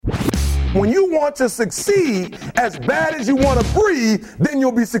When you want to succeed as bad as you want to breathe, then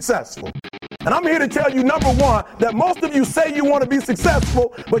you'll be successful. And I'm here to tell you, number one, that most of you say you want to be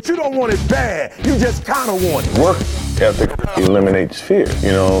successful, but you don't want it bad. You just kind of want it. Work ethic eliminates fear,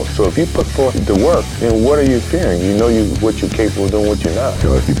 So if you put forth the work, then what are you fearing? You know what you're capable of doing, what you're not.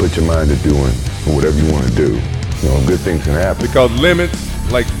 If you put your mind to doing whatever you want to do, good things can happen. Because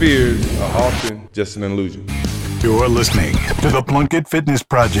limits, like fears, are often just an illusion. You're listening to the Plunkett Fitness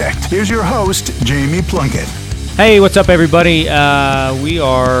Project. Here's your host, Jamie Plunkett. Hey, what's up, everybody? We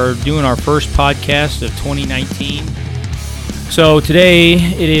are doing our first podcast of 2019. So today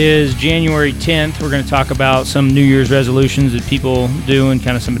it is January 10th. We're going to talk about some New Year's resolutions that people do and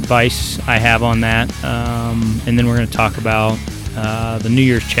kind of some advice I have on that. And then we're going to talk about the New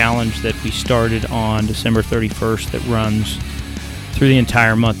Year's challenge that we started on December 31st that runs through the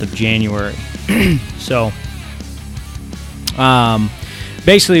entire month of January. So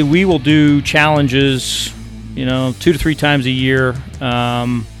basically we will do challenges 2 to 3 times a year,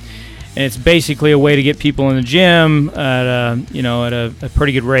 and it's basically a way to get people in the gym at a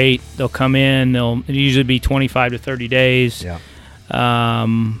pretty good rate. They'll come in, it'll usually be 25 to 30 days, at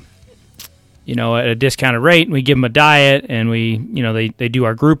a discounted rate, and we give them a diet, and they do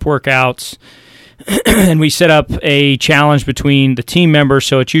our group workouts, and we set up a challenge between the team members,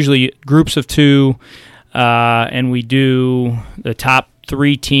 so it's usually groups of 2, and we do the top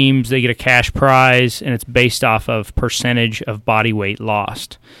 3 teams, they get a cash prize, and it's based off of percentage of body weight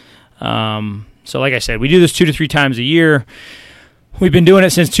lost. So like I said, we do this 2 to 3 times a year. We've been doing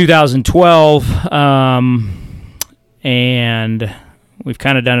it since 2012, and we've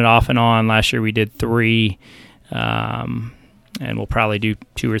kind of done it off and on. Last year we did 3, and we'll probably do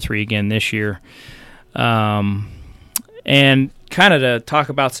 2 or 3 again this year. And kind of to talk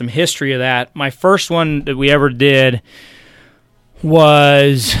about some history of that, my first one that we ever did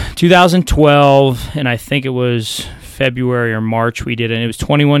was 2012, and I think it was February or March we did it, and it was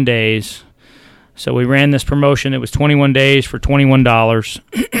 21 days. So we ran this promotion. It was 21 days for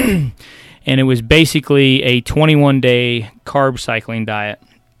 $21, and it was basically a 21-day carb cycling diet.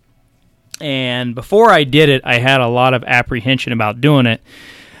 And before I did it, I had a lot of apprehension about doing it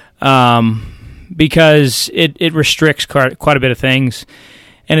because it restricts quite a bit of things,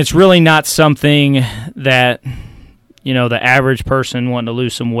 and it's really not something that the average person wanting to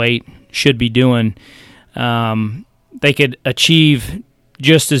lose some weight should be doing. They could achieve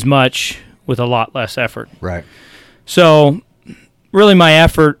just as much with a lot less effort. Right. So really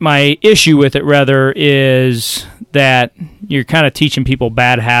my issue with it rather is that you're kind of teaching people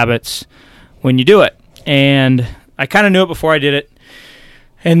bad habits when you do it. And I kind of knew it before I did it.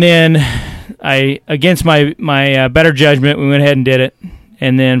 And then against my better judgment, we went ahead and did it.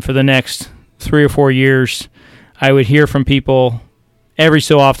 And then for the next 3 or 4 years, I would hear from people every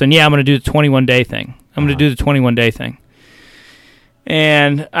so often, I'm going to do the 21-day thing. I'm going to do the 21-day thing.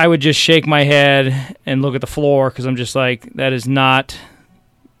 And I would just shake my head and look at the floor because I'm just like, that is not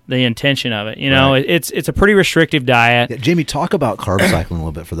the intention of it. Right. It's a pretty restrictive diet. Yeah, Jamie, talk about carb cycling a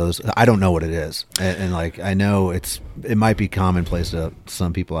little bit for those. I don't know what it is. And I know it might be commonplace to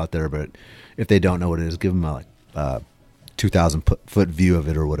some people out there, but if they don't know what it is, give them a 2,000-foot view of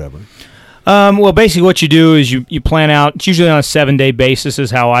it or whatever. Well, basically what you do is you plan out, it's usually on a 7-day basis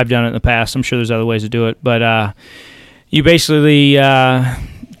is how I've done it in the past. I'm sure there's other ways to do it, but you basically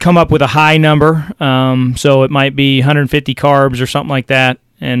come up with a high number, so it might be 150 carbs or something like that,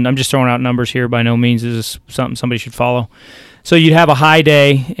 and I'm just throwing out numbers here. By no means is this something somebody should follow. So you'd have a high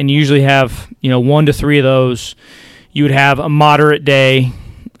day, and you usually have 1 to 3 of those. You would have a moderate day,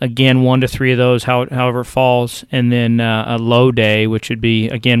 again, 1 to 3 of those, however it falls, and then a low day, which would be,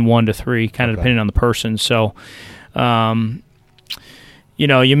 again, 1 to 3, kind of depending on the person. So,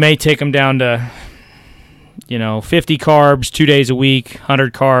 you may take them down to, 50 carbs 2 days a week,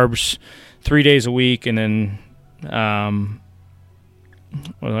 100 carbs 3 days a week, and then, I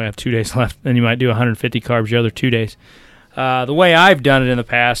have 2 days left. Then you might do 150 carbs the other 2 days. The way I've done it in the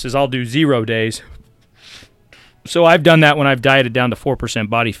past is I'll do 0 days. So I've done that when I've dieted down to 4%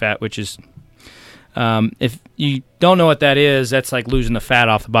 body fat, which is, if you don't know what that is, that's like losing the fat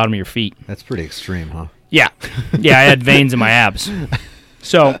off the bottom of your feet. That's pretty extreme, huh? Yeah. Yeah, I had veins in my abs.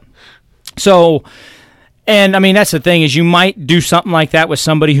 So, and I mean, that's the thing is you might do something like that with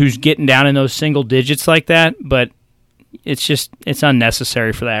somebody who's getting down in those single digits like that, but it's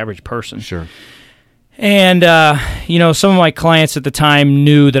unnecessary for the average person. Sure. And, some of my clients at the time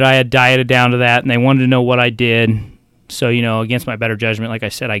knew that I had dieted down to that, and they wanted to know what I did. So, against my better judgment, like I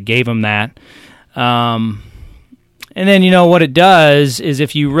said, I gave them that. And then, what it does is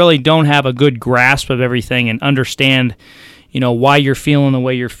if you really don't have a good grasp of everything and understand, why you're feeling the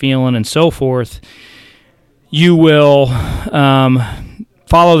way you're feeling and so forth, you will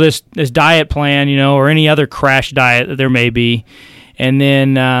follow this diet plan, or any other crash diet that there may be, and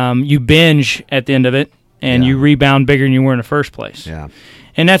then you binge at the end of it, and you rebound bigger than you were in the first place. Yeah.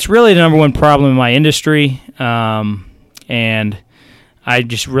 And that's really the number one problem in my industry, and I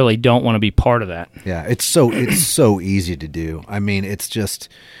just really don't want to be part of that. Yeah, it's so easy to do. I mean, it's just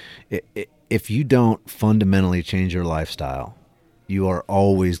if you don't fundamentally change your lifestyle, you are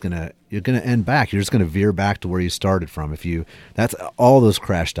always you're gonna end back. You're just gonna veer back to where you started from. That's all those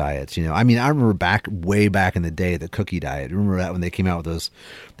crash diets. I mean, I remember way back in the day, the cookie diet. Remember that when they came out with those?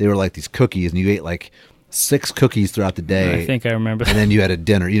 They were like these cookies, and you ate like 6 cookies throughout the day. I think I remember that. And then you had a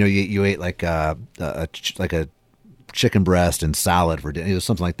dinner. You ate like a chicken breast and salad for dinner. It was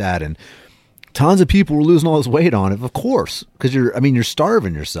something like that. And tons of people were losing all this weight on it, of course, because you're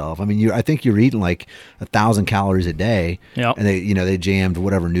starving yourself. I mean, I think you're eating like 1,000 calories a day. Yep. And they jammed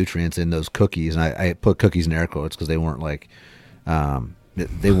whatever nutrients in those cookies. And I put cookies in air quotes because they weren't like,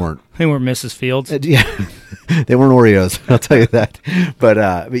 they weren't Mrs. Fields. Yeah, they weren't Oreos. I'll tell you that.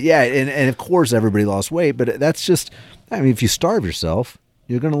 But yeah, and of course everybody lost weight. But that's just, I mean, if you starve yourself,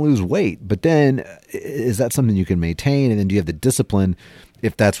 you're going to lose weight. But then, is that something you can maintain? And then do you have the discipline?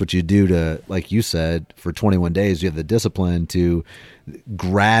 If that's what you do to, like you said, for 21 days, you have the discipline to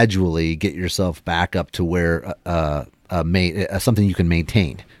gradually get yourself back up to where something you can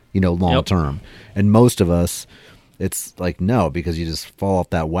maintain, long term. And most of us, it's like, no, because you just fall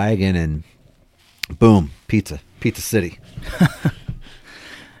off that wagon and boom, pizza city.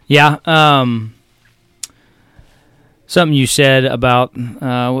 Yeah. Something you said about,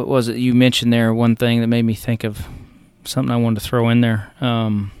 what was it you mentioned there? One thing that made me think of something I wanted to throw in there.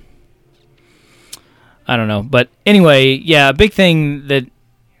 I don't know. But anyway, yeah, a big thing that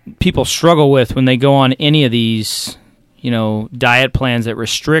people struggle with when they go on any of these, diet plans that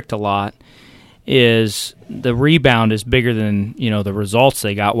restrict a lot is the rebound is bigger than, the results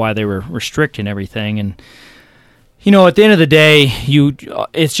they got while they were restricting everything. And, at the end of the day,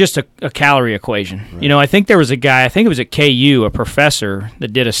 it's just a calorie equation. Right. I think there was a guy, I think it was at KU, a professor that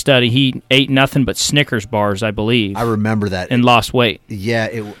did a study. He ate nothing but Snickers bars, I believe. I remember that. And lost weight. Yeah,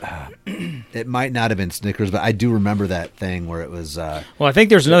 it might not have been Snickers, but I do remember that thing where it was... well, I think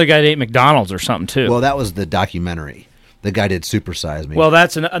there's another guy that ate McDonald's or something, too. Well, that was the documentary. The guy did Super Size Me. Well,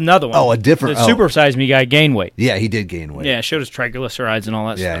 that's another one. Oh, a different... The Super Size Me guy gained weight. Yeah, he did gain weight. Yeah, it showed his triglycerides and all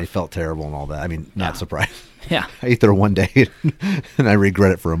that stuff. Yeah, he felt terrible and all that. I mean, not surprised. Yeah. I ate there one day, and I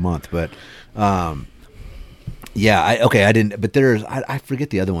regret it for a month. But, yeah, I didn't... But I forget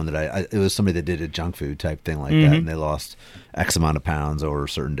the other one that it was somebody that did a junk food type thing like that, and they lost X amount of pounds over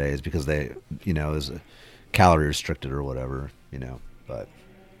certain days because they, it was a calorie restricted or whatever, but...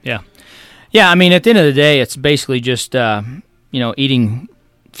 Yeah. Yeah, I mean, at the end of the day, it's basically just, eating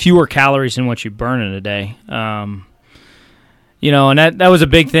fewer calories than what you burn in a day. And that was a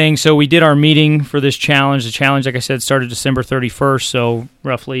big thing. So we did our meeting for this challenge. The challenge, like I said, started December 31st, so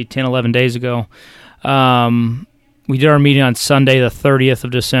roughly 10, 11 days ago. We did our meeting on Sunday, the 30th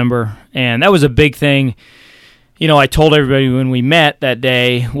of December, and that was a big thing. I told everybody when we met that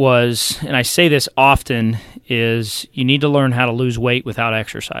day was, and I say this often, is you need to learn how to lose weight without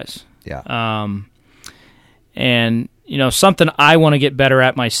exercise. Yeah. And, something I want to get better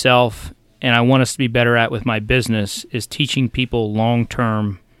at myself and I want us to be better at with my business is teaching people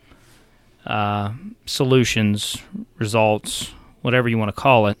long-term solutions, results, whatever you want to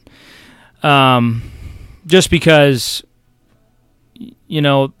call it. Just because,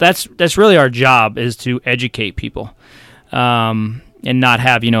 that's really our job is to educate people. And not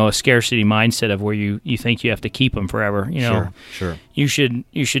have, a scarcity mindset of where you think you have to keep them forever. Sure. You should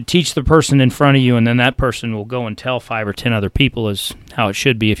teach the person in front of you, and then that person will go and tell 5 or 10 other people is how it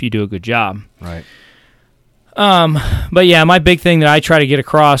should be if you do a good job. Right. But yeah, my big thing that I try to get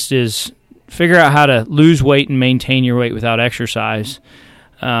across is figure out how to lose weight and maintain your weight without exercise.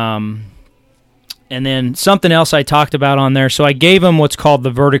 And then something else I talked about on there. So I gave them what's called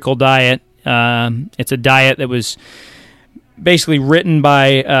the vertical diet. It's a diet that was basically written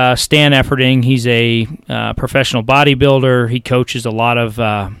by Stan Efferding. He's a professional bodybuilder. He coaches a lot of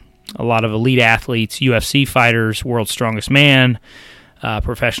elite athletes, UFC fighters, World's Strongest Man,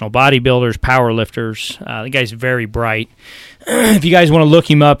 professional bodybuilders, power lifters. The guy's very bright. If you guys want to look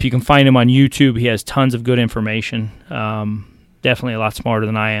him up, you can find him on YouTube. He has tons of good information. Definitely a lot smarter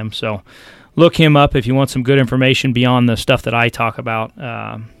than I am. So look him up if you want some good information beyond the stuff that I talk about.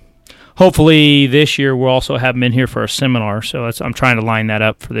 Hopefully this year we'll also have him in here for a seminar, so I'm trying to line that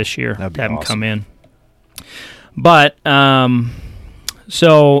up for this year to have him come in. But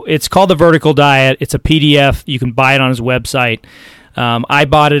So it's called the Vertical Diet. It's a PDF. You can buy it on his website. I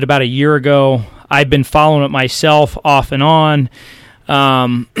bought it about a year ago. I've been following it myself off and on.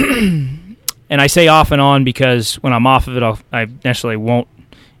 And I say off and on because when I'm off of it, I necessarily won't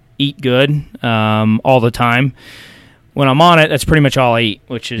eat good all the time. When I'm on it, that's pretty much all I eat,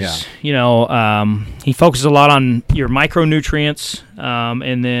 which is, he focuses a lot on your micronutrients.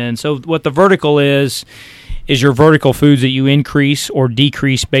 And then, so what the vertical is your vertical foods that you increase or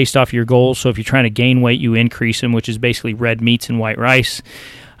decrease based off your goals. So if you're trying to gain weight, you increase them, which is basically red meats and white rice.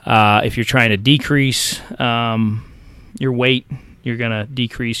 If you're trying to decrease your weight, you're going to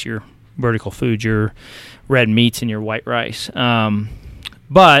decrease your vertical foods, your red meats and your white rice.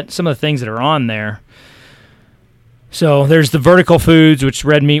 But some of the things that are on there, so there's the vertical foods, which is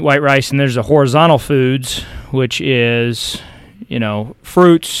red meat, white rice, and there's the horizontal foods, which is,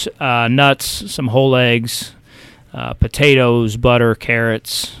 fruits, nuts, some whole eggs, potatoes, butter,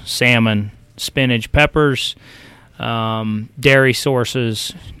 carrots, salmon, spinach, peppers, dairy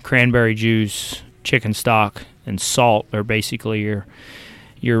sources, cranberry juice, chicken stock, and salt are basically your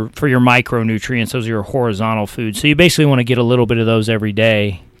for your micronutrients. Those are your horizontal foods. So you basically want to get a little bit of those every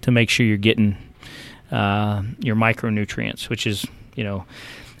day to make sure you're getting your micronutrients, which is,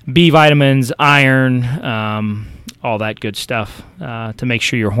 B vitamins, iron, all that good stuff, to make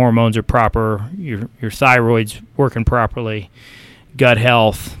sure your hormones are proper, your thyroid's working properly, gut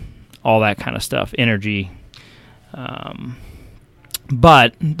health, all that kind of stuff, energy.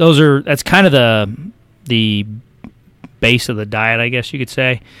 But that's kind of the base of the diet, I guess you could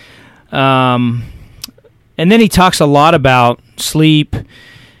say. And then he talks a lot about sleep,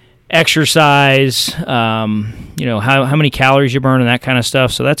 exercise, how many calories you burn and that kind of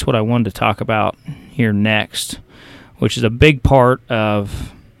stuff. So that's what I wanted to talk about here next, which is a big part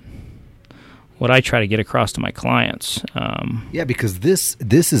of what I try to get across to my clients. Because this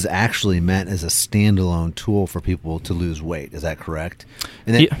is actually meant as a standalone tool for people to lose weight. Is that correct?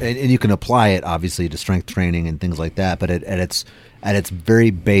 And then, and you can apply it obviously to strength training and things like that. But at its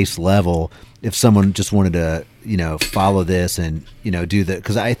very base level, if someone just wanted to follow this and do that,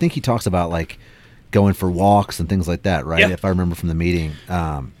 because I think he talks about like going for walks and things like that, right? Yeah. If I remember from the meeting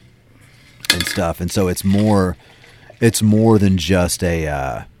and stuff. And so it's more than just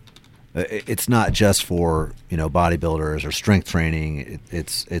a. It's not just for bodybuilders or strength training.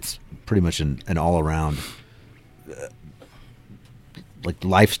 It's pretty much an all around like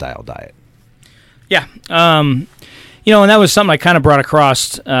lifestyle diet. Yeah, and that was something I kind of brought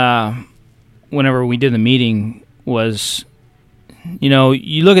across whenever we did the meeting. Was you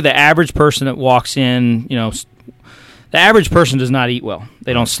look at the average person that walks in. The average person does not eat well.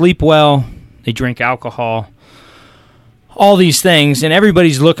 They don't sleep well. They drink alcohol. All these things, and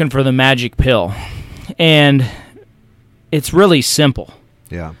everybody's looking for the magic pill, and it's really simple.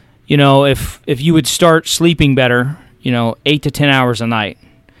 Yeah. If you would start sleeping better, 8 to 10 hours a night,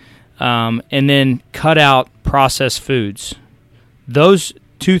 and then cut out processed foods. Those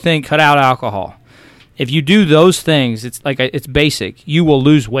two things, cut out alcohol. If you do those things, it's basic. You will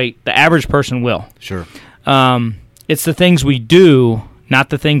lose weight. The average person will. Sure. It's the things we do, not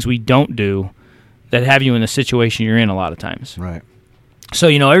the things we don't do, that have you in the situation you're in a lot of times. Right. So,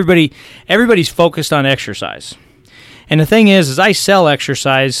 everybody's focused on exercise. And the thing is I sell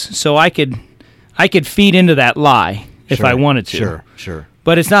exercise so I could feed into that lie if I wanted to. Sure.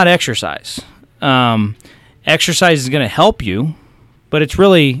 But it's not exercise. Exercise is going to help you, but it's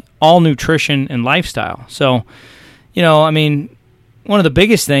really all nutrition and lifestyle. So, one of the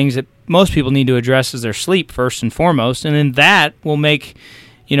biggest things that most people need to address is their sleep first and foremost, and then that will make...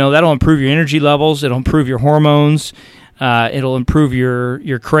 that'll improve your energy levels. It'll improve your hormones. It'll improve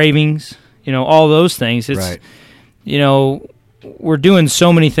your cravings. All those things. It's, right. We're doing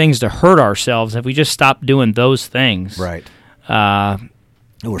so many things to hurt ourselves. If we just stop doing those things, right?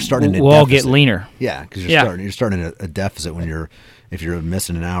 We're starting. We'll all get leaner. Yeah, because you're starting a deficit if you're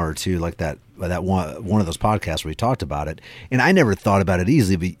missing an hour or two, like that one of those podcasts where we talked about it. And I never thought about it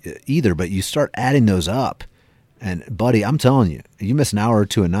either. But you start adding those up. And, buddy, I'm telling you, you miss an hour or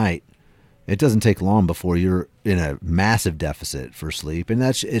two a night, it doesn't take long before you're in a massive deficit for sleep. And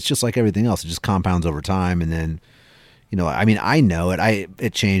it's just like everything else. It just compounds over time. And then, I know it.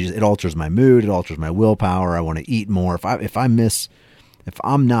 It changes. It alters my mood. It alters my willpower. I want to eat more. If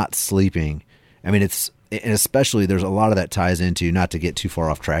I'm not sleeping, and especially there's a lot of that ties into, not to get too far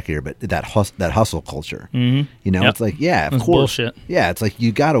off track here, but that hustle culture. Mm-hmm. It's like, yeah, of That's course. Bullshit. Yeah, it's like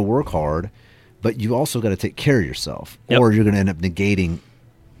you got to work hard. But you also got to take care of yourself, Yep. or you're going to end up negating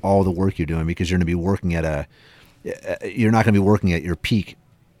all the work you're doing because you're going to be working you're not going to be working at your peak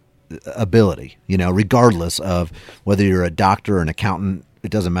ability, regardless of whether you're a doctor or an accountant.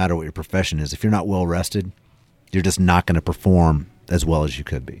 It doesn't matter what your profession is. If you're not well rested, you're just not going to perform as well as you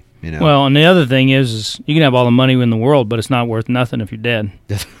could be. Well, and the other thing is you can have all the money in the world, but it's not worth nothing if you're dead.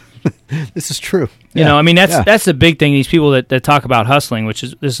 This is true. That's the big thing. These people that talk about hustling,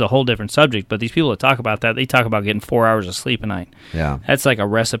 this is a whole different subject, but these people that talk about that, they talk about getting 4 hours of sleep a night. Yeah. That's like a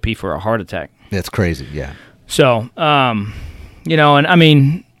recipe for a heart attack. It's crazy, yeah. So, and I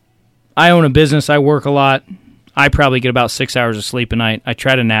mean, I own a business. I work a lot. I probably get about 6 hours of sleep a night. I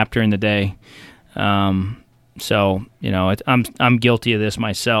try to nap during the day. So, I'm guilty of this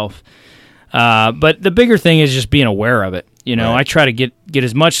myself. But the bigger thing is just being aware of it. Right. I try to get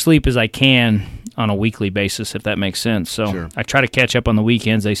as much sleep as I can on a weekly basis, if that makes sense. So sure. I try to catch up on the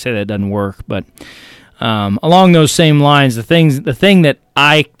weekends. They say that doesn't work, but along those same lines, the thing that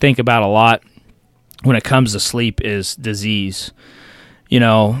I think about a lot when it comes to sleep is disease.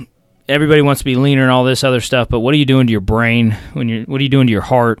 Everybody wants to be leaner and all this other stuff, but what are you doing to your brain? What are you doing to your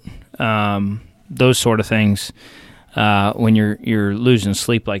heart? Those sort of things. When you're losing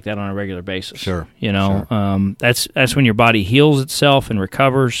sleep like that on a regular basis. Sure. Sure. That's when your body heals itself and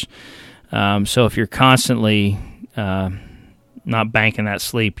recovers. So if you're constantly not banking that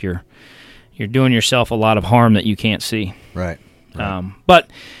sleep, you're doing yourself a lot of harm that you can't see. Right. But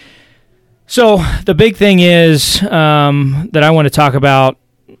so the big thing is that I want to talk about,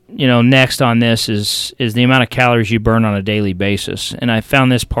 next on this is the amount of calories you burn on a daily basis. And I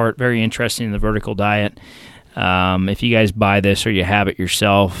found this part very interesting in the Vertical Diet. If you guys buy this or you have it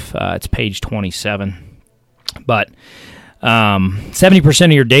yourself, it's page 27. But 70%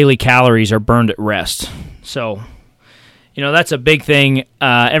 of your daily calories are burned at rest. So, that's a big thing.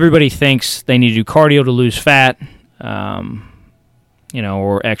 Everybody thinks they need to do cardio to lose fat,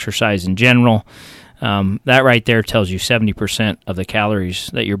 or exercise in general. That right there tells you 70% of the calories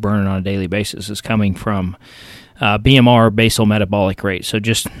that you're burning on a daily basis is coming from BMR, basal metabolic rate. So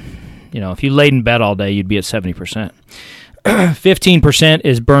just... if you laid in bed all day, you'd be at 70%. 15%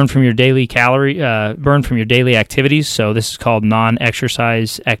 is burned from your daily activities. So this is called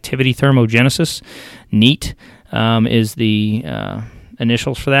non-exercise activity thermogenesis. NEAT is the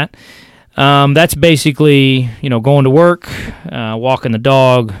initials for that. That's basically going to work, walking the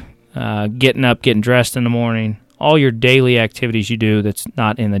dog, getting up, getting dressed in the morning. All your daily activities you do that's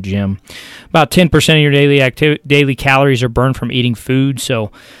not in the gym. About 10% of your daily calories are burned from eating food.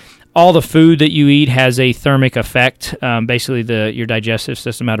 So all the food that you eat has a thermic effect, basically your digestive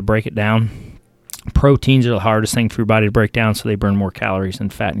system, how to break it down. Proteins are the hardest thing for your body to break down, so they burn more calories than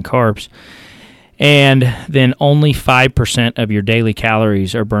fat and carbs. And then only 5% of your daily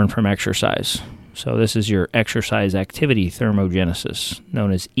calories are burned from exercise. So this is your exercise activity thermogenesis,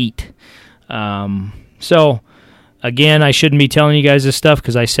 known as EAT. So, again, I shouldn't be telling you guys this stuff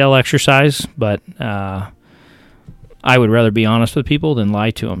because I sell exercise, but... I would rather be honest with people than lie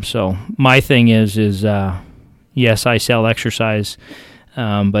to them. So my thing is yes, I sell exercise,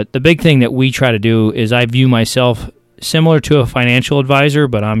 but the big thing that we try to do is I view myself similar to a financial advisor,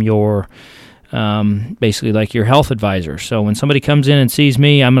 but I'm your basically like your health advisor. So when somebody comes in and sees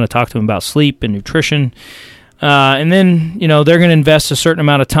me, I'm going to talk to them about sleep and nutrition, and then they're going to invest a certain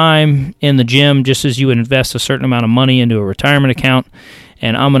amount of time in the gym, just as you would invest a certain amount of money into a retirement account.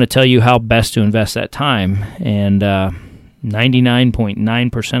 And I'm going to tell you how best to invest that time. And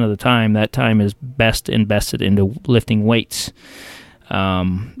 99.9% of the time, that time is best invested into lifting weights.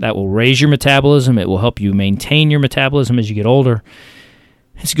 That will raise your metabolism. It will help you maintain your metabolism as you get older.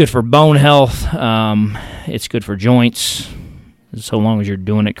 It's good for bone health. It's good for joints, so long as you're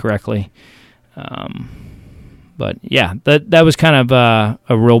doing it correctly. But, yeah, that was kind of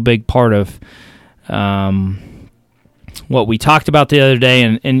a real big part of what we talked about the other day,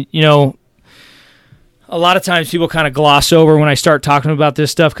 and a lot of times people kind of gloss over when I start talking about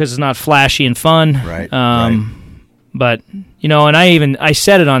this stuff because it's not flashy and fun. Right. But and I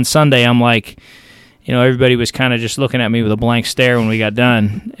said it on Sunday. I'm like, everybody was kind of just looking at me with a blank stare when we got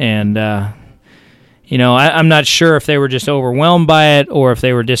done, and I'm not sure if they were just overwhelmed by it or if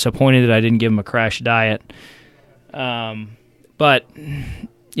they were disappointed that I didn't give them a crash diet. But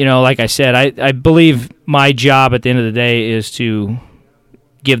like I said, I believe my job at the end of the day is to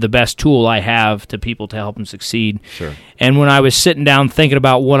give the best tool I have to people to help them succeed. Sure. And when I was sitting down thinking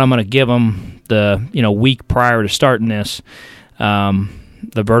about what I'm going to give them the week prior to starting this, the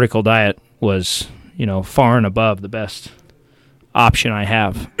Vertical Diet was far and above the best option I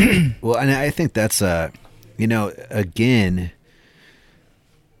have. Well, and I think that's again,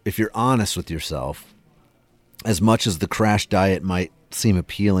 if you're honest with yourself, as much as the crash diet might seem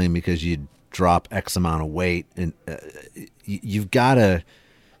appealing because you'd drop X amount of weight, and you've got to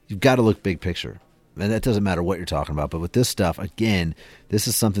you've got to look big picture. And that doesn't matter what you're talking about. But with this stuff, again, this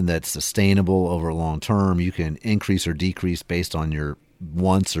is something that's sustainable over a long term. You can increase or decrease based on your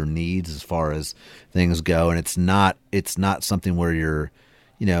wants or needs as far as things go. And it's not something where you're,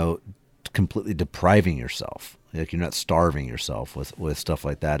 completely depriving yourself. Like, you're not starving yourself with stuff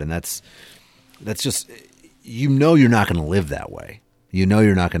like that. And that's just, you're not going to live that way. You're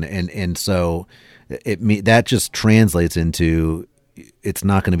not going to, and so that just translates into, it's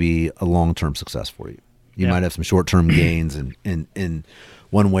not going to be a long-term success for you. You might have some short-term gains in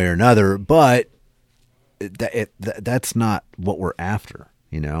one way or another, but that's not what we're after.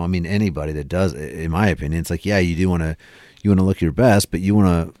 I mean, anybody that does, in my opinion, it's like, you want to look your best, but you want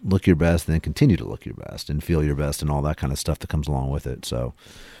to look your best and then continue to look your best and feel your best and all that kind of stuff that comes along with it. So,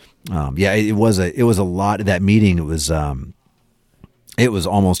 it was a lot of that meeting. It was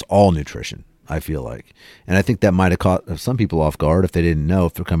almost all nutrition, I feel like. And I think that might have caught some people off guard if they didn't know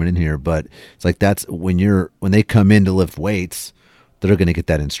if they're coming in here. But it's like, that's when they come in to lift weights, they're going to get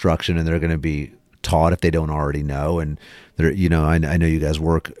that instruction and they're going to be taught if they don't already know. And they're, I know you guys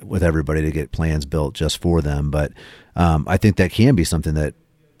work with everybody to get plans built just for them. But I think that can be something that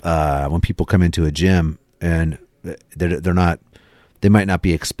when people come into a gym and they might not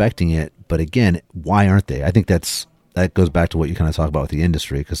be expecting it. But again, why aren't they? I think that goes back to what you kind of talk about with the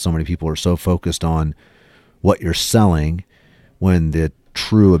industry, because so many people are so focused on what you're selling when the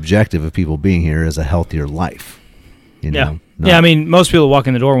true objective of people being here is a healthier life. I mean, most people walk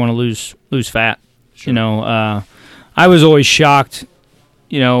in the door want to lose fat. Sure. I was always shocked,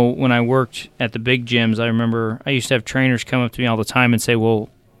 when I worked at the big gyms. I remember I used to have trainers come up to me all the time and say, well,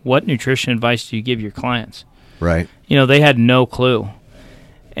 what nutrition advice do you give your clients? Right. They had no clue.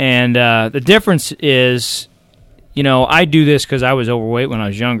 And the difference is, I do this because I was overweight when I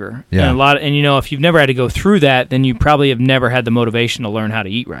was younger. Yeah. And if you've never had to go through that, then you probably have never had the motivation to learn how to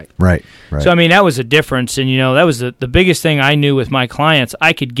eat right. Right. So, I mean, that was a difference. And, that was the biggest thing I knew with my clients.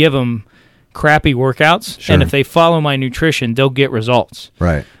 I could give them crappy workouts, sure. and if they follow my nutrition, they'll get results.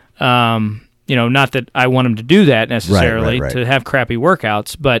 Right. Not that I want them to do that necessarily, right. to have crappy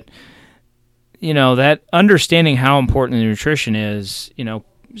workouts, but, that understanding how important the nutrition is,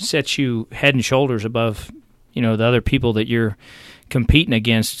 sets you head and shoulders above the other people that you're competing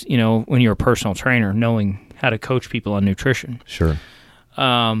against, when you're a personal trainer, knowing how to coach people on nutrition. Sure.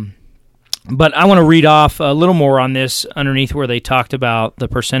 But I want to read off a little more on this underneath where they talked about the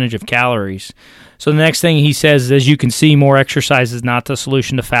percentage of calories. So the next thing he says is, as you can see, more exercise is not the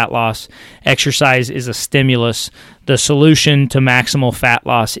solution to fat loss. Exercise is a stimulus. The solution to maximal fat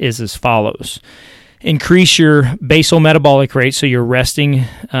loss is as follows. Increase your basal metabolic rate, so your resting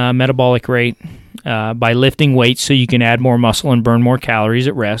metabolic rate, by lifting weights so you can add more muscle and burn more calories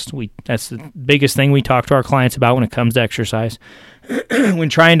at rest. That's the biggest thing we talk to our clients about when it comes to exercise. When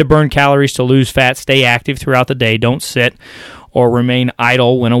trying to burn calories to lose fat, stay active throughout the day. Don't sit or remain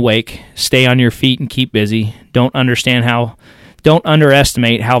idle when awake. Stay on your feet and keep busy. Don't underestimate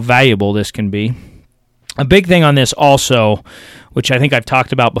how valuable this can be. A big thing on this also, which I think I've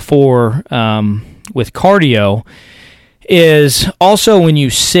talked about before with cardio, is also when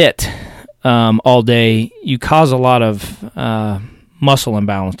you sit all day, you cause a lot of muscle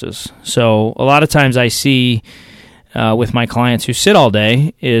imbalances. So a lot of times I see with my clients who sit all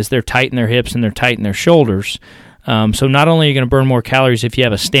day is they're tight in their hips and they're tight in their shoulders. So not only are you going to burn more calories if you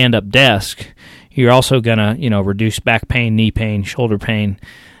have a stand-up desk, you're also going to reduce back pain, knee pain, shoulder pain,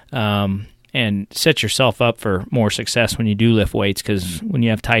 and set yourself up for more success when you do lift weights, because when you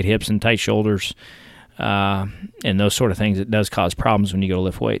have tight hips and tight shoulders and those sort of things, it does cause problems when you go to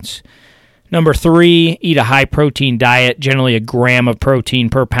lift weights. Number 3, eat a high-protein diet, generally 1 gram of protein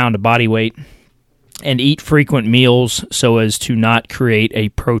per pound of body weight, and eat frequent meals so as to not create a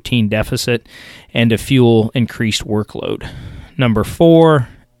protein deficit and to fuel increased workload. Number 4,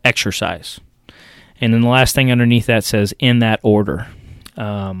 exercise. And then the last thing underneath that says, in that order.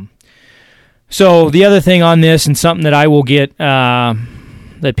 So the other thing on this, and something that I will get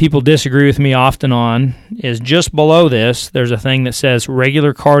that people disagree with me often on, is just below this, there's a thing that says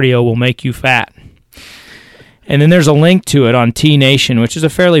regular cardio will make you fat. And then there's a link to it on T-Nation, which is a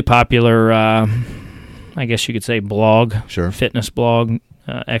fairly popular, I guess you could say, blog, sure, fitness blog,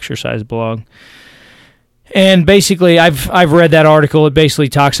 exercise blog. And basically, I've read that article. It basically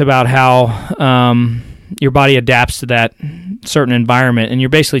talks about how your body adapts to that certain environment, and you're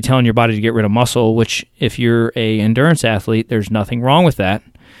basically telling your body to get rid of muscle, which if you're a endurance athlete, there's nothing wrong with that,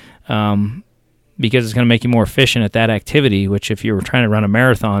 because it's going to make you more efficient at that activity, which if you're trying to run a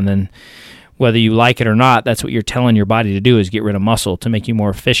marathon, then whether you like it or not, that's what you're telling your body to do, is get rid of muscle to make you more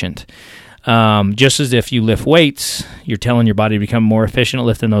efficient. Just as if you lift weights, you're telling your body to become more efficient at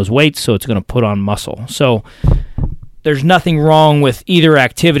lifting those weights, so it's going to put on muscle. So there's nothing wrong with either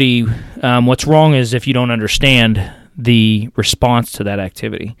activity. What's wrong is if you don't understand the response to that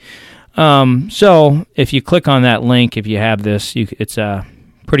activity. So if you click on that link, if you have this, it's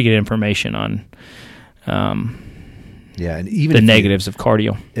pretty good information on and even the negatives of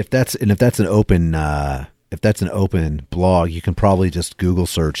cardio. If that's an open blog, you can probably just Google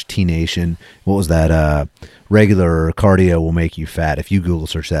search T Nation. What was that? Regular cardio will make you fat. If you Google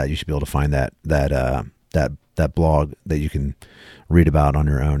search that, you should be able to find that blog that you can read about on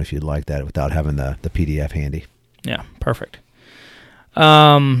your own if you'd like that without having the PDF handy. Yeah, perfect.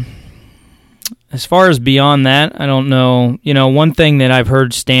 As far as beyond that, I don't know. One thing that I've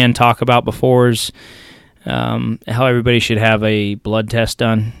heard Stan talk about before is how everybody should have a blood test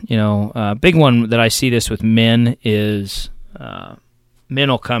done. A big one that I see this with men is men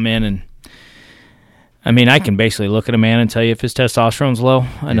will come in and, I can basically look at a man and tell you if his testosterone's low.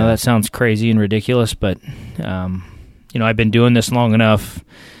 I know that sounds crazy and ridiculous, but, I've been doing this long enough.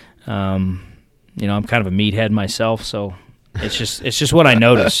 I'm kind of a meathead myself, so it's just what I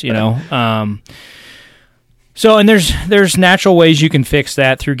notice, So, and there's natural ways you can fix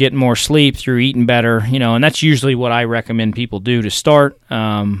that through getting more sleep, through eating better, and that's usually what I recommend people do to start.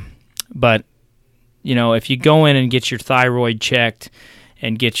 But, if you go in and get your thyroid checked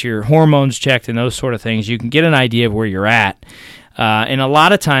and get your hormones checked and those sort of things, you can get an idea of where you're at. And a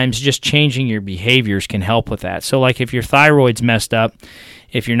lot of times just changing your behaviors can help with that. So, like if your thyroid's messed up,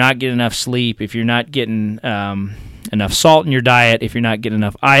 if you're not getting enough sleep, if you're not getting enough salt in your diet, if you're not getting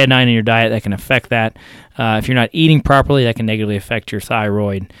enough iodine in your diet, that can affect that. If you're not eating properly, that can negatively affect your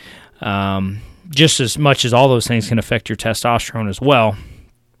thyroid. Just as much as all those things can affect your testosterone as well.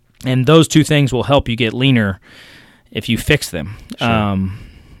 And those two things will help you get leaner if you fix them,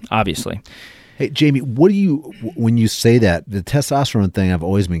 obviously. Hey, Jamie, when you say that, the testosterone thing I've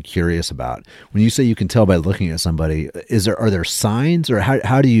always been curious about. When you say you can tell by looking at somebody, are there signs, or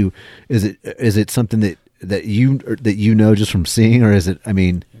how do you, is it something that you know just from seeing, or is it, You'll get me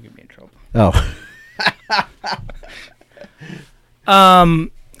in trouble. Oh.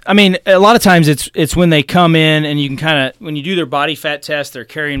 A lot of times it's when they come in and you can kind of, when you do their body fat test, they're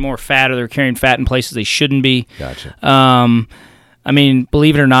carrying more fat or they're carrying fat in places they shouldn't be. Gotcha.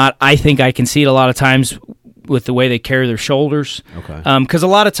 Believe it or not, I think I can see it a lot of times with the way they carry their shoulders. Okay. Because a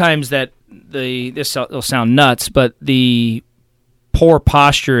lot of times this will sound nuts, but the poor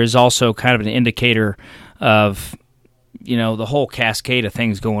posture is also kind of an indicator of, the whole cascade of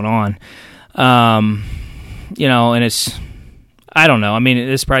things going on. And it's, I don't know.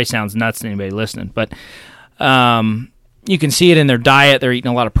 This probably sounds nuts to anybody listening, but you can see it in their diet. They're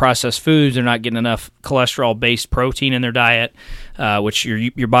eating a lot of processed foods. They're not getting enough cholesterol-based protein in their diet, which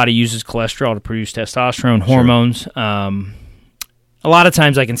your body uses cholesterol to produce testosterone hormones. A lot of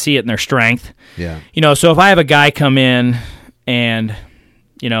times I can see it in their strength. Yeah. So if I have a guy come in and,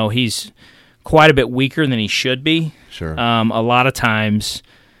 he's quite a bit weaker than he should be. Sure. A lot of times,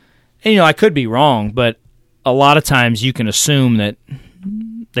 and, I could be wrong, but a lot of times you can assume that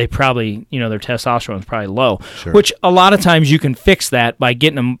they probably, their testosterone is probably low, sure. Which a lot of times you can fix that by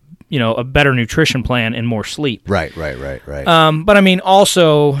getting them, a better nutrition plan and more sleep. Right. But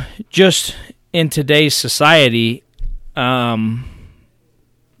also just in today's society, I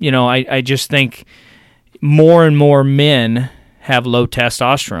just think more and more men have low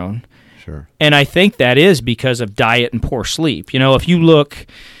testosterone. Sure. And I think that is because of diet and poor sleep. If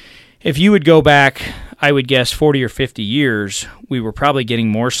you would go back, I would guess 40 or 50 years, we were probably getting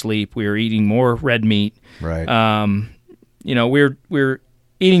more sleep. We were eating more red meat. Right. We're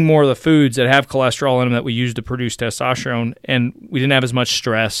eating more of the foods that have cholesterol in them that we use to produce testosterone, and we didn't have as much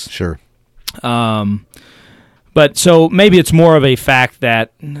stress. Sure. But so maybe it's more of a fact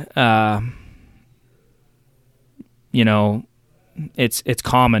that, it's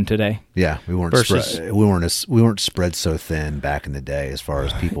common today. Yeah, we weren't spread so thin back in the day as far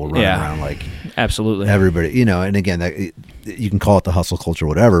as people running around like absolutely everybody. And again, you can call it the hustle culture, or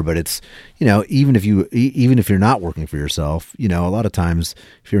whatever, but it's even if you're not working for yourself, a lot of times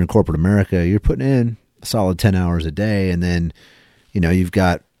if you're in corporate America, you're putting in a solid 10 hours a day, and then you've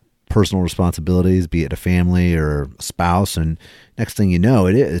got personal responsibilities, be it a family or a spouse, and next thing you know,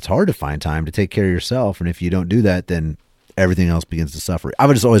 it's hard to find time to take care of yourself, and if you don't do that, then everything else begins to suffer. I've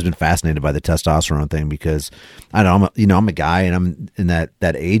just always been fascinated by the testosterone thing because I know I'm a guy, and I'm in that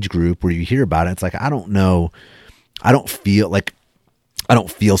age group where you hear about it. It's like, I don't know. I don't feel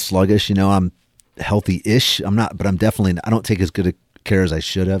sluggish. I'm healthy-ish. I'm not, but I'm definitely, I don't take as good a care as I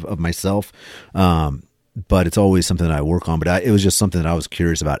should have of myself. but it's always something that I work on. But it was just something that I was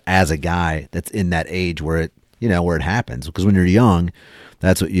curious about as a guy that's in that age where it happens. Because when you're young,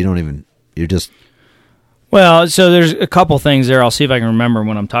 that's what you're just. Well, so there's a couple things there. I'll see if I can remember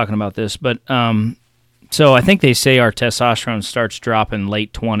when I'm talking about this. But so I think they say our testosterone starts dropping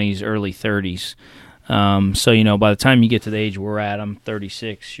late 20s, early 30s. So, by the time you get to the age we're at, I'm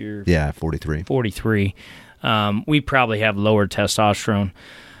 36, you're 43. 43. We probably have lower testosterone.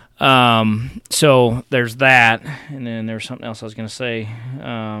 So there's that. And then there's something else I was going to say.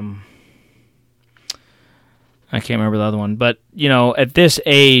 I can't remember the other one. But, at this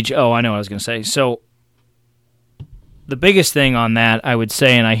age, I know what I was going to say. So the biggest thing on that, I would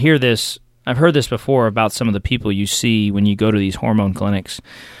say, and I've heard this before about some of the people you see when you go to these hormone clinics.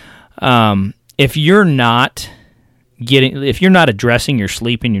 If you're not addressing your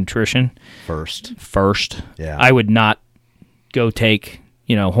sleep and nutrition first, I would not go take,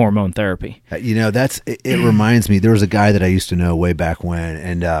 hormone therapy. It reminds me, there was a guy that I used to know way back when,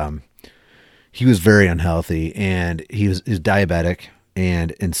 and he was very unhealthy, and he was diabetic,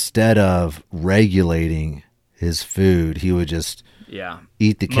 and instead of regulating his food, he would just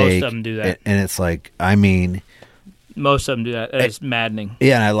eat the cake. Most of them do that. And it's like, most of them do that. It's maddening.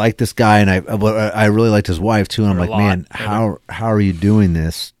 Yeah, and I like this guy, and I really liked his wife too. And I'm like, man, how are you doing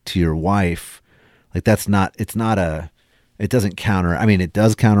this to your wife? Like, it doesn't it does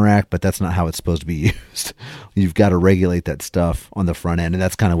counteract, but that's not how it's supposed to be used. You've got to regulate that stuff on the front end, and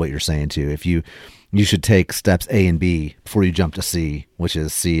that's kind of what you're saying too. If you should take steps A and B before you jump to C, which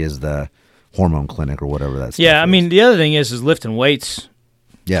is C is the hormone clinic or whatever that's. Yeah, the other thing is lifting weights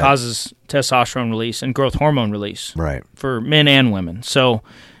causes testosterone release and growth hormone release, right, for men and women. So,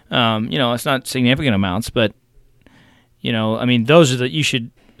 it's not significant amounts, but those are you should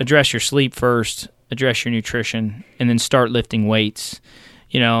address your sleep first, address your nutrition, and then start lifting weights.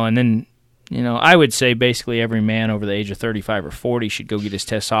 And then I would say basically every man over the age of 35 or 40 should go get his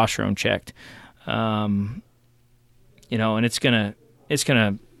testosterone checked. And it's gonna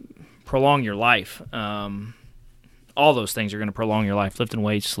prolong your life. All those things are going to prolong your life: lifting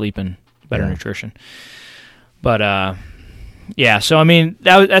weights, sleeping, better nutrition. But so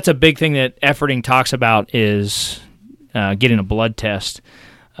that's a big thing that Efforting talks about is getting a blood test.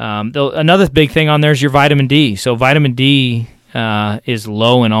 Another big thing on there is your vitamin D. So vitamin D is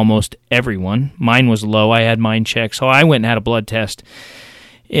low in almost everyone. Mine was low. I had mine checked, so I went and had a blood test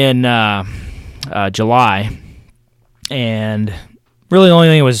in July, and really the only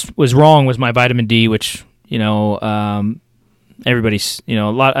thing that was wrong was my vitamin D, which everybody's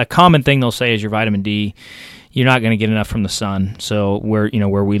a common thing they'll say is your vitamin D, you're not going to get enough from the sun. So where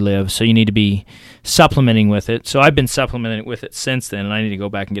we live, so you need to be supplementing with it. So I've been supplementing with it since then, and I need to go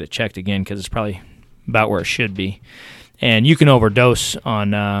back and get it checked again because it's probably about where it should be. And you can overdose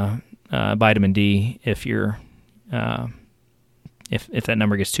on vitamin D if you're if that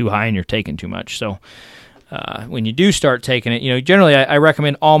number gets too high and you're taking too much. So when you do start taking it, generally I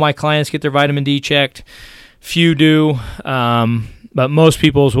recommend all my clients get their vitamin D checked. Few do, but most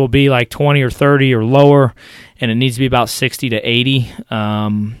people's will be like 20 or 30 or lower, and it needs to be about 60 to 80.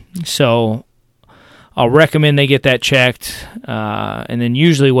 So I'll recommend they get that checked, and then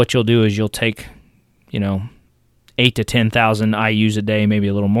usually what you'll do is you'll take, 8 to 10,000 IUs a day, maybe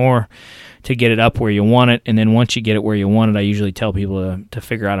a little more, to get it up where you want it. And then once you get it where you want it, I usually tell people to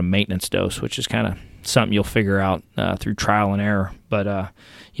figure out a maintenance dose, which is kind of something you'll figure out through trial and error. But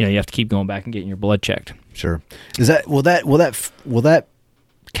you have to keep going back and getting your blood checked. Sure. Will that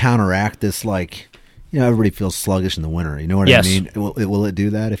counteract this? Like, everybody feels sluggish in the winter. You know what I mean? Will it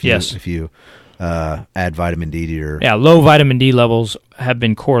do that if you add vitamin D to your low vitamin D levels have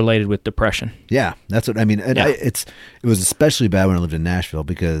been correlated with depression. Yeah, that's what I mean. And it was especially bad when I lived in Nashville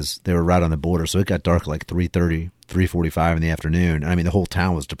because they were right on the border, so it got dark at like 3:30, 3:45 in the afternoon. I mean, the whole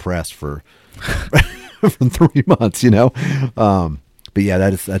town was depressed for 3 months. But yeah,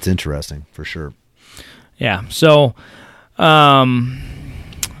 that's interesting for sure. Yeah. So, beyond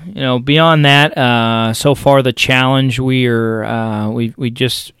that, so far the challenge we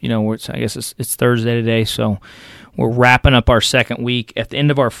just, I guess it's Thursday today, so we're wrapping up our second week. At the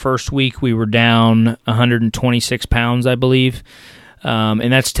end of our first week, we were down 126 pounds, I believe,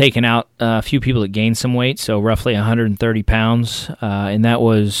 and that's taken out a few people that gained some weight, so roughly 130 pounds, and that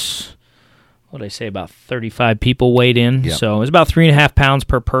was, what did I say, about 35 people weighed in, so it was about 3.5 pounds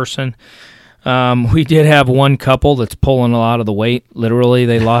per person. We did have one couple that's pulling a lot of the weight. Literally,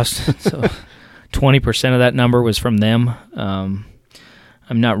 they lost. So 20% of that number was from them. I'm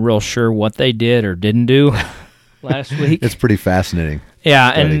not real sure what they did or didn't do last week. It's pretty fascinating. Yeah,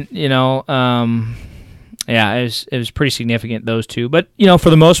 and Yeah, it was pretty significant, those two. But, for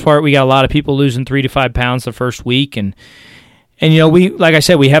the most part, we got a lot of people losing 3 to 5 pounds the first week. And we, like I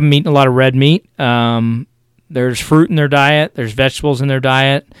said, we haven't eaten a lot of red meat. There's fruit in their diet. There's vegetables in their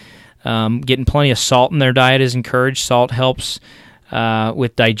diet. Getting plenty of salt in their diet is encouraged. Salt helps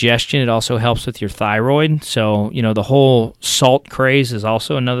with digestion. It also helps with your thyroid. So, the whole salt craze is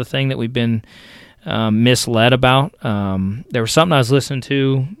also another thing that we've been misled about. There was something I was listening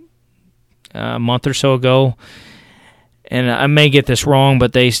to a month or so ago, and I may get this wrong,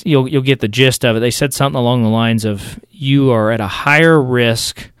 but you'll get the gist of it. They said something along the lines of you are at a higher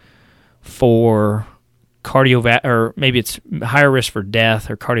risk for or maybe it's higher risk for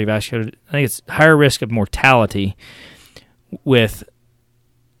death or cardiovascular. I think it's higher risk of mortality with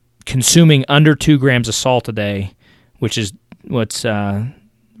consuming under 2 grams of salt a day, which is what's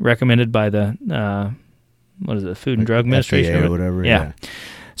recommended by the Food and Drug Administration FDA or whatever. Yeah.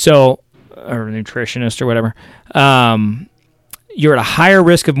 So, or nutritionist or whatever. You're at a higher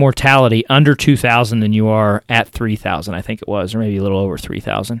risk of mortality under 2,000 than you are at 3,000, I think it was, or maybe a little over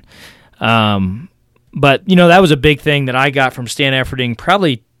 3,000. But, that was a big thing that I got from Stan Efferding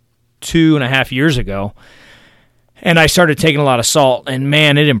probably 2.5 years ago. And I started taking a lot of salt, and,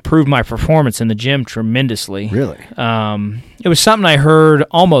 man, it improved my performance in the gym tremendously. Really? It was something I heard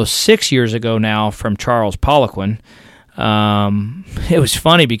almost 6 years ago now from Charles Poliquin. It was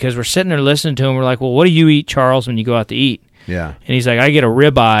funny because we're sitting there listening to him. We're like, well, what do you eat, Charles, when you go out to eat? Yeah. And he's like, I get a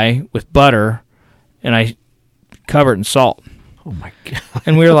ribeye with butter, and I cover it in salt. Oh, my God.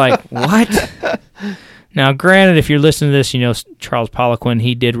 And we were like, what? Now, granted, if you're listening to this, Charles Poliquin,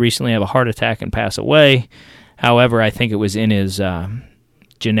 he did recently have a heart attack and pass away. However, I think it was in his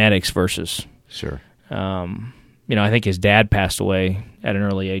genetics versus... Sure. I think his dad passed away at an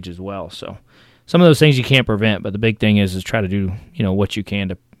early age as well. So some of those things you can't prevent, but the big thing is try to do, what you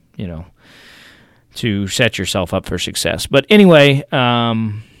can to set yourself up for success. But anyway,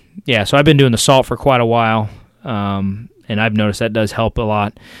 so I've been doing the salt for quite a while, and I've noticed that does help a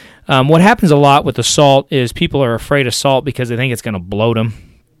lot. What happens a lot with the salt is people are afraid of salt because they think it's going to bloat them.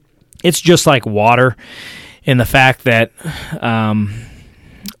 It's just like water in the fact that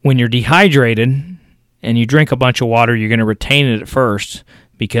when you're dehydrated and you drink a bunch of water, you're going to retain it at first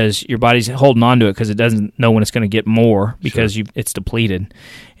because your body's holding on to it because it doesn't know when it's going to get more because it's depleted.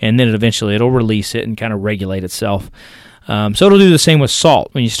 And then eventually it'll release it and kind of regulate itself. So it'll do the same with salt.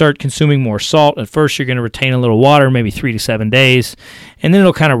 When you start consuming more salt, at first you're going to retain a little water, maybe 3 to 7 days, and then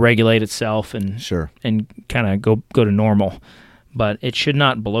it'll kind of regulate itself and kind of go to normal. But it should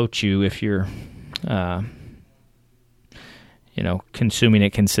not bloat you if you're, consuming it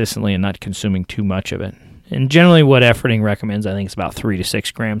consistently and not consuming too much of it. And generally what Efferding recommends, I think, is about 3 to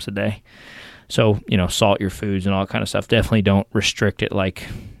 6 grams a day. So, salt your foods and all that kind of stuff. Definitely don't restrict it like,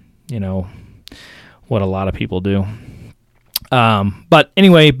 what a lot of people do. But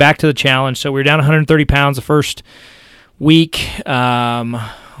anyway, back to the challenge. So we're down 130 pounds the first week.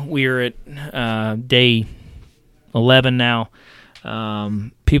 We're at day 11 now.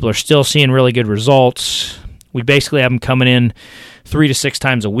 People are still seeing really good results. We basically have them coming in 3 to 6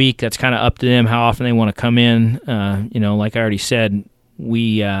 times a week. That's kind of up to them how often they want to come in. Like I already said,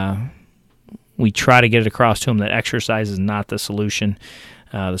 we try to get it across to them that exercise is not the solution.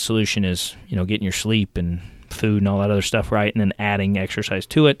 The solution is, getting your sleep and food and all that other stuff right, and then adding exercise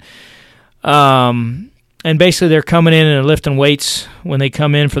to it. And basically they're coming in and they're lifting weights when they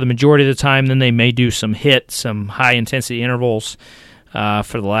come in for the majority of the time. Then they may do some high-intensity intervals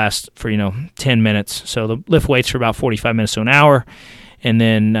for 10 minutes. So they'll lift weights for about 45 minutes to an hour and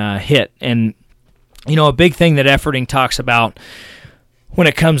then hit. And, a big thing that Efferding talks about when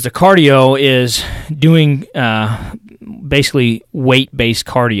it comes to cardio is doing basically weight-based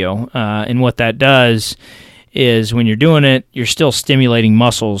cardio. And what that does is when you're doing it, you're still stimulating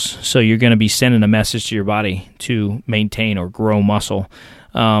muscles, so you're going to be sending a message to your body to maintain or grow muscle.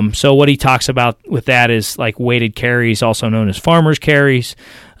 So what he talks about with that is like weighted carries, also known as farmer's carries,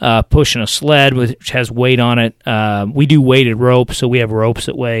 pushing a sled which has weight on it. We do weighted ropes, so we have ropes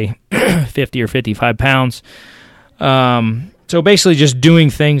that weigh 50 or 55 pounds. So basically just doing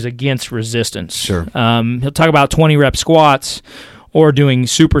things against resistance. Sure. He'll talk about 20-rep squats or doing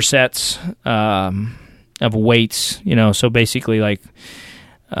supersets of weights, so basically like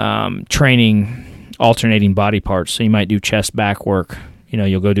training alternating body parts. So you might do chest back work.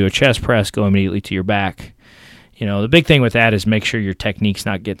 You'll go do a chest press, go immediately to your back. The big thing with that is make sure your technique's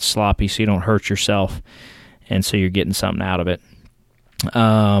not get sloppy so you don't hurt yourself and so you're getting something out of it.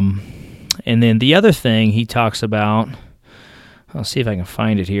 And then the other thing he talks about, I'll see if I can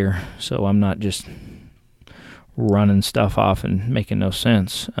find it here so I'm not just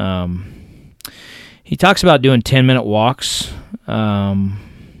he talks about doing 10-minute walks,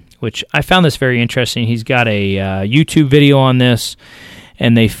 which I found this very interesting. He's got a YouTube video on this,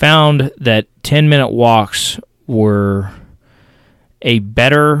 and they found that 10-minute walks were a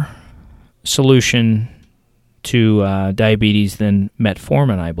better solution to diabetes than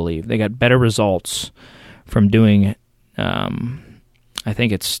metformin, I believe. They got better results from doing, I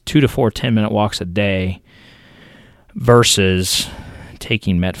think it's 2 to 4 10-minute walks a day versus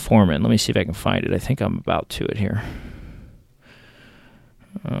taking metformin. Let me see if I can find it. I think I'm about to it here.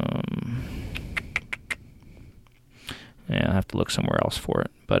 Yeah, I'll have to look somewhere else for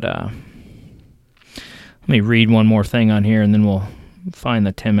it. But let me read one more thing on here, and then we'll find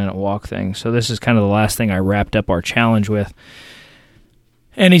the 10-minute walk thing. So this is kind of the last thing I wrapped up our challenge with.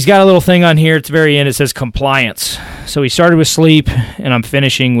 And he's got a little thing on here at the very end. It says compliance. So he started with sleep, and I'm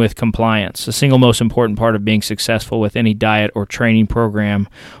finishing with compliance. The single most important part of being successful with any diet or training program,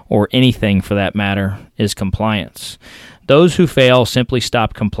 or anything for that matter, is compliance. Those who fail simply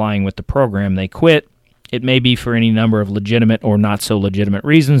stop complying with the program. They quit. It may be for any number of legitimate or not so legitimate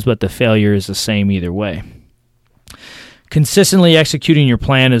reasons, but the failure is the same either way. Consistently executing your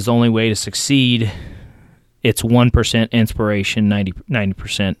plan is the only way to succeed. It's 1% inspiration,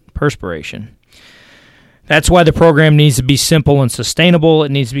 90% perspiration. That's why the program needs to be simple and sustainable.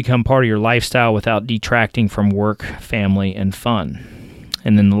 It needs to become part of your lifestyle without detracting from work, family, and fun.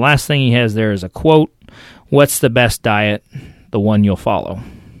 And then the last thing he has there is a quote: "What's the best diet? The one you'll follow.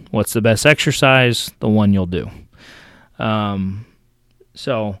 What's the best exercise? The one you'll do." There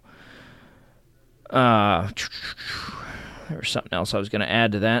was something else I was going to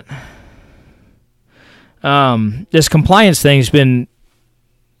add to that. This compliance thing has been,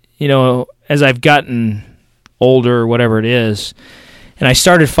 as I've gotten older, whatever it is, and I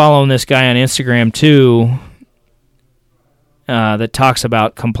started following this guy on Instagram too, that talks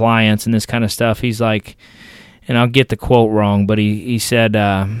about compliance and this kind of stuff. He's like, and I'll get the quote wrong, but he said,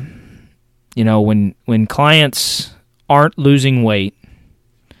 when clients aren't losing weight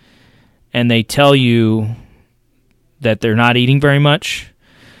and they tell you that they're not eating very much,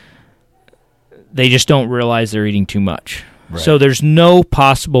 they just don't realize they're eating too much. Right. So there's no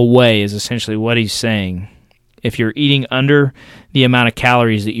possible way, is essentially what he's saying, if you're eating under the amount of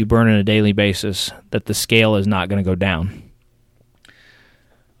calories that you burn on a daily basis, that the scale is not going to go down.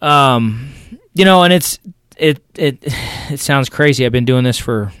 And it sounds crazy. I've been doing this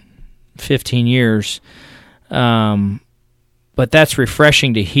for 15 years. But that's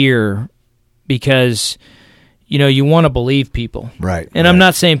refreshing to hear, because you want to believe people. Right. And I'm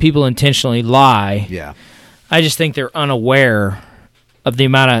not saying people intentionally lie. Yeah. I just think they're unaware of the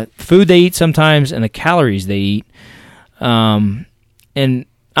amount of food they eat sometimes and the calories they eat. And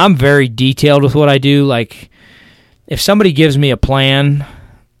I'm very detailed with what I do. Like, if somebody gives me a plan,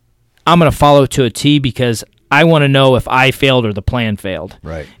 I'm going to follow it to a T, because I want to know if I failed or the plan failed.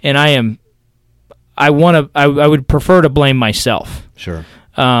 Right. And I would prefer to blame myself. Sure.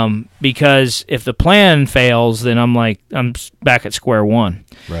 Because if the plan fails, then I'm back at square one.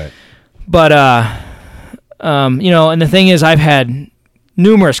 Right. But, and the thing is, I've had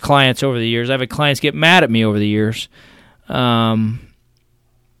numerous clients over the years. I've had clients get mad at me over the years, that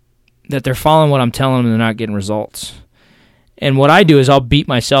they're following what I'm telling them and they're not getting results. And what I do is I'll beat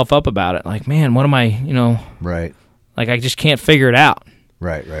myself up about it. Like, man, what am I, Right. Like, I just can't figure it out.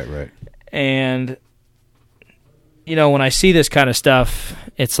 Right. And, when I see this kind of stuff,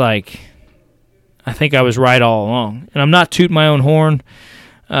 it's like, I think I was right all along. And I'm not tooting my own horn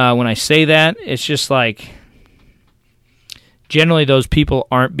when I say that. It's just like, generally those people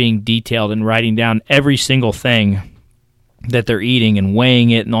aren't being detailed and writing down every single thing that they're eating and weighing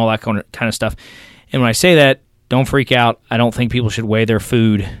it and all that kind of stuff. And when I say that, don't freak out. I don't think people should weigh their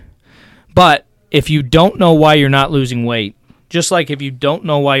food. But if you don't know why you're not losing weight, just like if you don't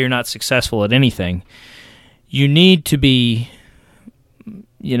know why you're not successful at anything, you need to be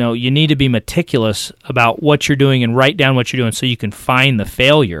meticulous about what you're doing and write down what you're doing so you can find the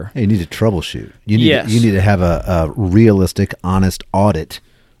failure. Hey, you need to troubleshoot. You need to have a realistic, honest audit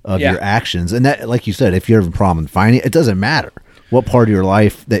of your actions. And that, like you said, if you have a problem finding it, it doesn't matter what part of your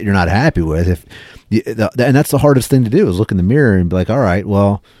life that you're not happy with. And that's the hardest thing to do, is look in the mirror and be like, all right,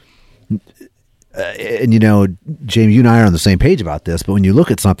 well, and Jamie, you and I are on the same page about this, but when you look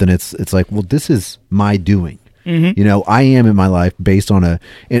at something, it's like, well, this is my doing. Mm-hmm. I am in my life based on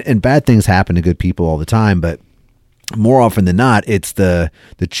and bad things happen to good people all the time, but more often than not, it's the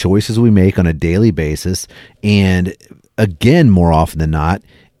choices we make on a daily basis. And again, more often than not,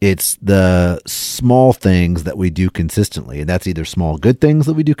 it's the small things that we do consistently. And that's either small good things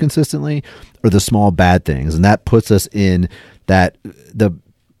that we do consistently or the small bad things. And that puts us in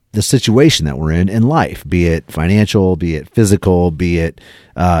the situation that we're in life, be it financial, be it physical, be it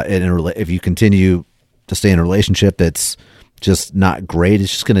if you continue to stay in a relationship that's just not great,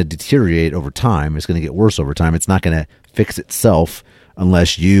 it's just going to deteriorate over time. It's going to get worse over time. It's not going to fix itself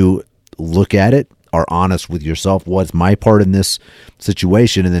unless you look at it, are honest with yourself. What's my part in this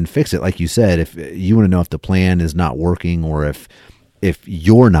situation? And then fix it. Like you said, if you want to know if the plan is not working or if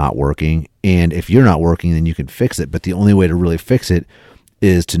you're not working, and if you're not working, then you can fix it. But the only way to really fix it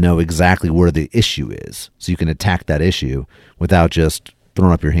is to know exactly where the issue is, so you can attack that issue without just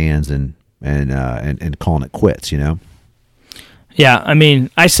throwing up your hands and calling it quits. Yeah, I mean,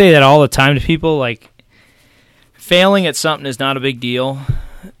 I say that all the time to people. Like, failing at something is not a big deal.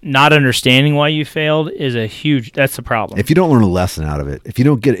 Not understanding why you failed is that's the problem. If you don't learn a lesson out of it, if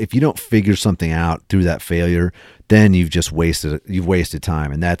you don't figure something out through that failure, then you've wasted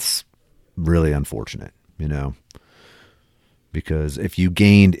time, and that's really unfortunate, because if you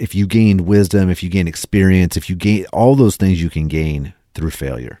gained wisdom, if you gained experience, if you gain all those things you can gain through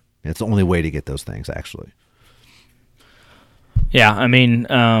failure. It's the only way to get those things, actually. Yeah, I mean,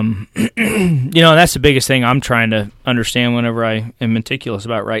 that's the biggest thing I'm trying to understand whenever I am meticulous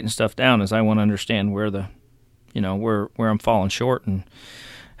about writing stuff down, is I want to understand where where I'm falling short and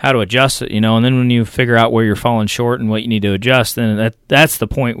how to adjust it, and then when you figure out where you're falling short and what you need to adjust, then that's the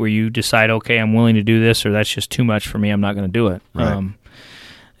point where you decide, okay, I'm willing to do this, or that's just too much for me, I'm not going to do it. Right.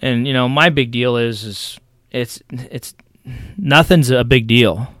 And my big deal is it's nothing's a big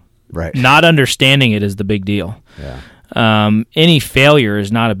deal. Right. Not understanding it is the big deal. Yeah. Any failure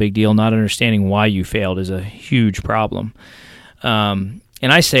is not a big deal. Not understanding why you failed is a huge problem. And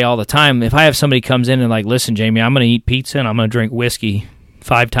I say all the time, if I have somebody comes in and like, listen, Jamie, I'm going to eat pizza and I'm going to drink whiskey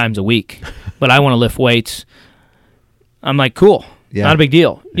 5 times a week, but I want to lift weights, I'm like, cool, not a big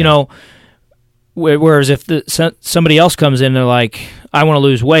deal. Yeah. Whereas if somebody else comes in and they're like, I want to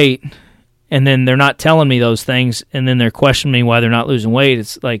lose weight, and then they're not telling me those things, and then they're questioning me why they're not losing weight,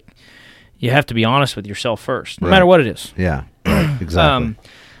 it's like, you have to be honest with yourself first, no matter what it is. Yeah, right. Exactly.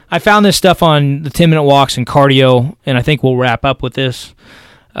 I found this stuff on the 10-minute walks and cardio, and I think we'll wrap up with this.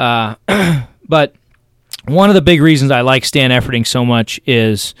 But one of the big reasons I like Stan Efferding so much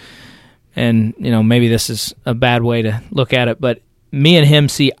is, and maybe this is a bad way to look at it, but me and him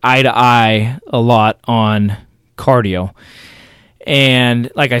see eye to eye a lot on cardio.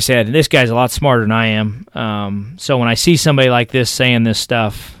 And like I said, this guy's a lot smarter than I am. So when I see somebody like this saying this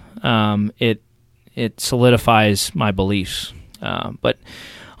stuff, it solidifies my beliefs. But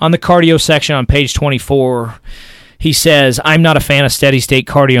on the cardio section on page 24, he says, I'm not a fan of steady-state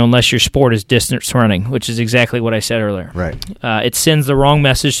cardio unless your sport is distance running, which is exactly what I said earlier. Right. It sends the wrong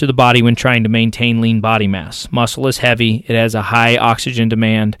message to the body when trying to maintain lean body mass. Muscle is heavy. It has a high oxygen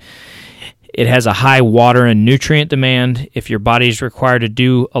demand. It has a high water and nutrient demand. If your body is required to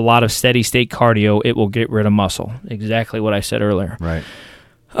do a lot of steady-state cardio, it will get rid of muscle. Exactly what I said earlier. Right.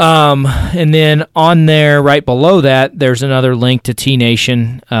 And then on there, right below that, there's another link to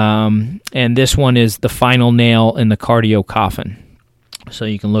T-Nation, and this one is the final nail in the cardio coffin. So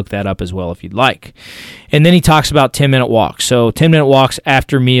you can look that up as well if you'd like. And then he talks about 10-minute walks. So 10-minute walks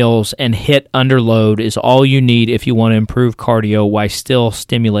after meals and HIIT under load is all you need if you want to improve cardio while still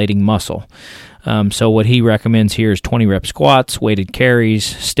stimulating muscle. So what he recommends here is 20-rep squats, weighted carries,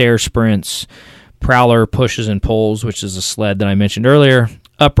 stair sprints, prowler pushes and pulls, which is a sled that I mentioned earlier,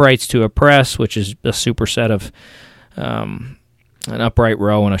 uprights to a press, which is a superset of an upright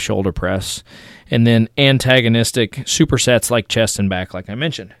row and a shoulder press, and then antagonistic supersets like chest and back, like I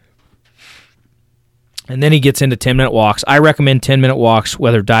mentioned. And then he gets into 10-minute walks. I recommend 10-minute walks,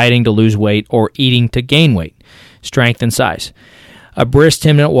 whether dieting to lose weight or eating to gain weight, strength, and size. A brisk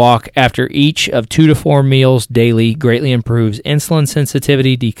 10-minute walk after each of 2 to 4 meals daily greatly improves insulin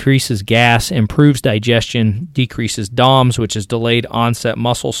sensitivity, decreases gas, improves digestion, decreases DOMS, which is delayed onset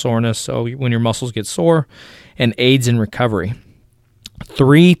muscle soreness, so when your muscles get sore, and aids in recovery.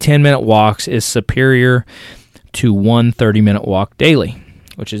 3 10-minute walks is superior to 1 30-minute walk daily,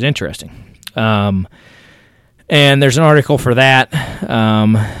 which is interesting. And there's an article for that.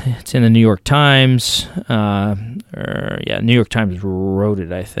 It's in the New York Times. New York Times wrote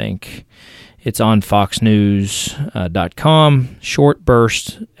it, I think. It's on foxnews.com. Short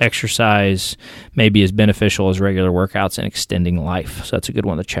burst exercise may be as beneficial as regular workouts in extending life. So that's a good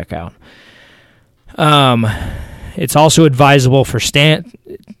one to check out. It's also advisable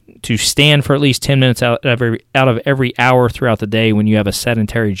to stand for at least 10 minutes out of every hour throughout the day when you have a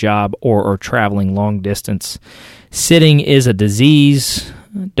sedentary job or are traveling long distance. Sitting is a disease.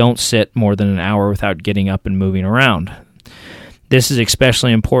 Don't sit more than an hour without getting up and moving around. This is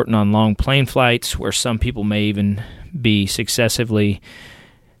especially important on long plane flights where some people may even be successively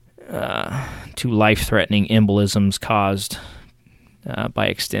to life-threatening embolisms caused by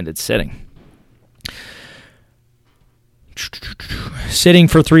extended sitting. Sitting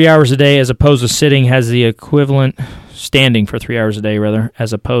for 3 hours a day as opposed to standing for 3 hours a day,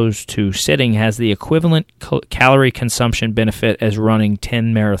 as opposed to sitting, has the equivalent calorie consumption benefit as running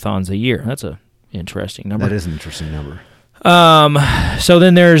 10 marathons a year. That's a interesting number. That is an interesting number. So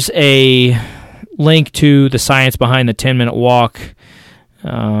then there's a link to the science behind the 10-minute walk.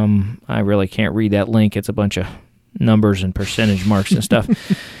 I really can't read that link. It's a bunch of numbers and percentage marks and stuff.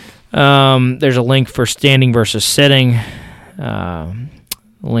 There's a link for standing versus sitting.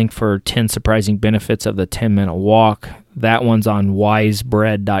 Link for 10 surprising benefits of the 10-minute walk. That one's on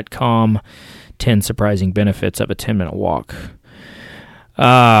wisebread.com. 10 surprising benefits of a 10-minute walk.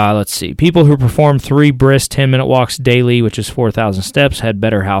 Let's see. People who performed 3 brisk 10-minute walks daily, which is 4,000 steps, had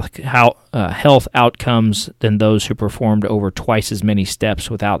better health outcomes than those who performed over twice as many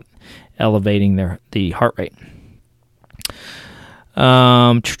steps without elevating the heart rate.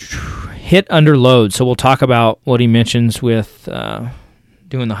 Hit under load. So we'll talk about what he mentions with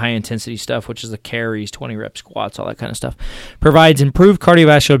doing the high-intensity stuff, which is the carries, 20-rep squats, all that kind of stuff. Provides improved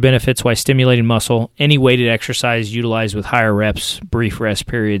cardiovascular benefits while stimulating muscle. Any weighted exercise utilized with higher reps, brief rest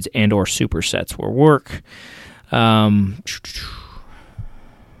periods, and or supersets will work. And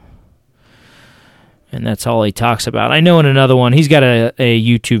that's all he talks about. I know in another one, he's got a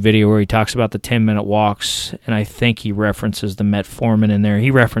YouTube video where he talks about the 10-minute walks, and I think he references the metformin in there. He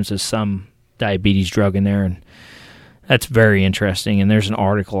references some diabetes drug in there, and that's very interesting. And there's an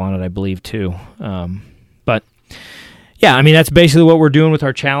article on it, I believe, too. But, yeah, I mean, that's basically what we're doing with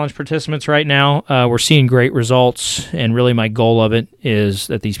our challenge participants right now. We're seeing great results, and really my goal of it is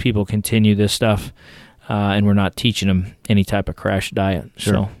that these people continue this stuff, and we're not teaching them any type of crash diet.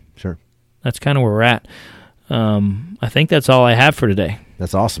 Sure. That's kind of where we're at. I think that's all I have for today.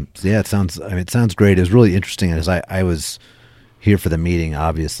 That's awesome. Yeah, it sounds great. It was really interesting as I was here for the meeting,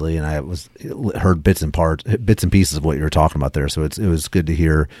 obviously, and I heard bits and pieces of what you were talking about there. So it was good to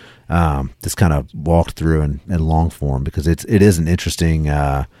hear this kind of walked through in long form, because it is an interesting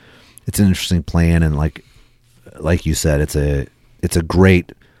plan, and like you said, it's a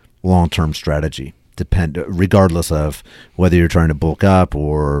great long-term strategy. Regardless of whether you're trying to bulk up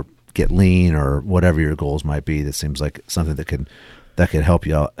or get lean or whatever your goals might be, that seems like something that could help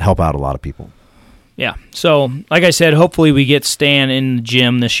out a lot of people. Yeah. So, like I said, hopefully we get Stan in the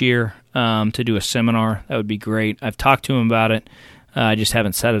gym this year to do a seminar. That would be great. I've talked to him about it. I just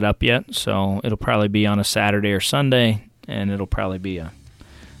haven't set it up yet. So it'll probably be on a Saturday or Sunday, and it'll probably be a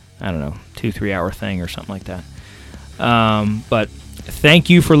 2-3 hour thing or something like that. But thank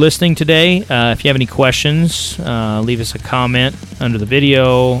you for listening today. If you have any questions, leave us a comment under the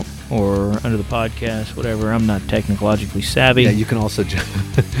video or under the podcast, whatever. I'm not technologically savvy. Yeah, you can also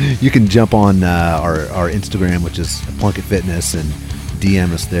you can jump on our Instagram, which is Plunkett Fitness, and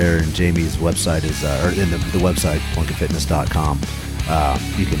DM us there. And Jamie's website is the website plunkettfitness.com.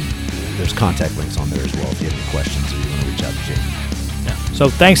 There's contact links on there as well if you have any questions or you want to reach out to Jamie. Yeah. So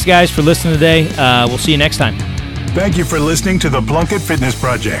thanks, guys, for listening today. We'll see you next time. Thank you for listening to the Plunkett Fitness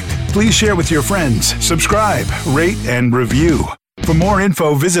Project. Please share with your friends, subscribe, rate, and review. For more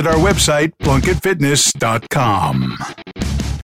info, visit our website, plunkettfitness.com.